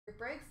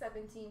break,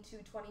 17 to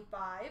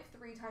 25.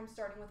 3 times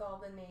starting with all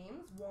the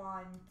names.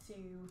 1, 2,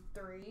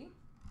 3.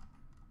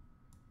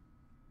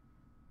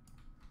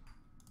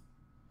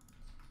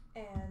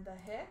 And the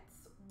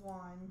hits,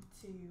 1,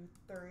 2,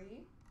 3.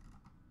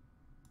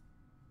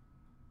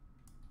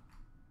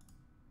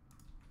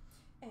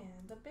 And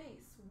the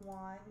base,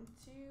 1,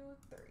 2,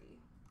 3.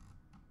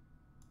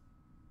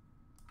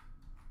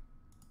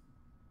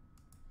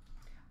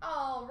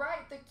 All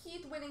right, the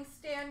Keith winning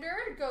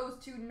standard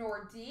goes to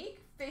Nordique.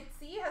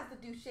 Fitzy has the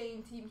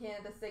Duchesne Team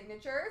Canada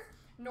signatures.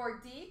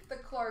 Nordique, the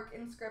Clark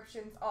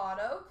Inscriptions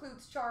auto.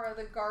 CloutsnChara,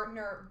 the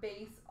Gardner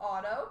base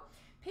auto.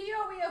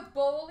 POE of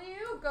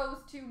Beaulieu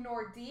goes to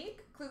Nordique.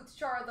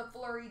 CloutsnChara, the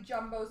Fleury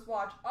Jumbo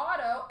Swatch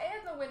auto.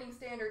 And the winning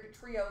standard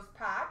Trios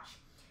patch.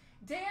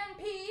 Dan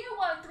P,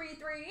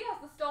 133,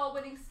 has the Stahl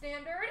winning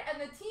standard. And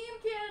the Team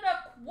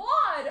Canada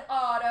quad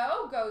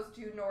auto goes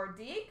to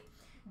Nordique.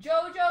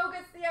 JoJo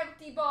gets the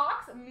empty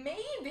box.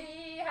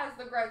 Maybe has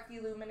the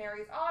Gretzky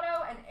Luminaries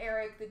auto. And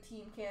Eric, the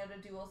Team Canada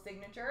dual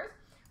signatures.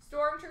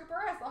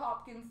 Stormtrooper has the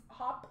Hopkins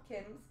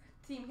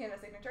Team Canada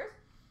signatures.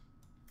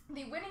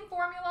 The winning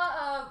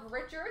formula of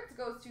Richards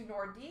goes to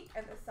Nordique.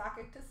 And the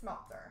Sakic to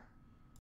Smeltzer.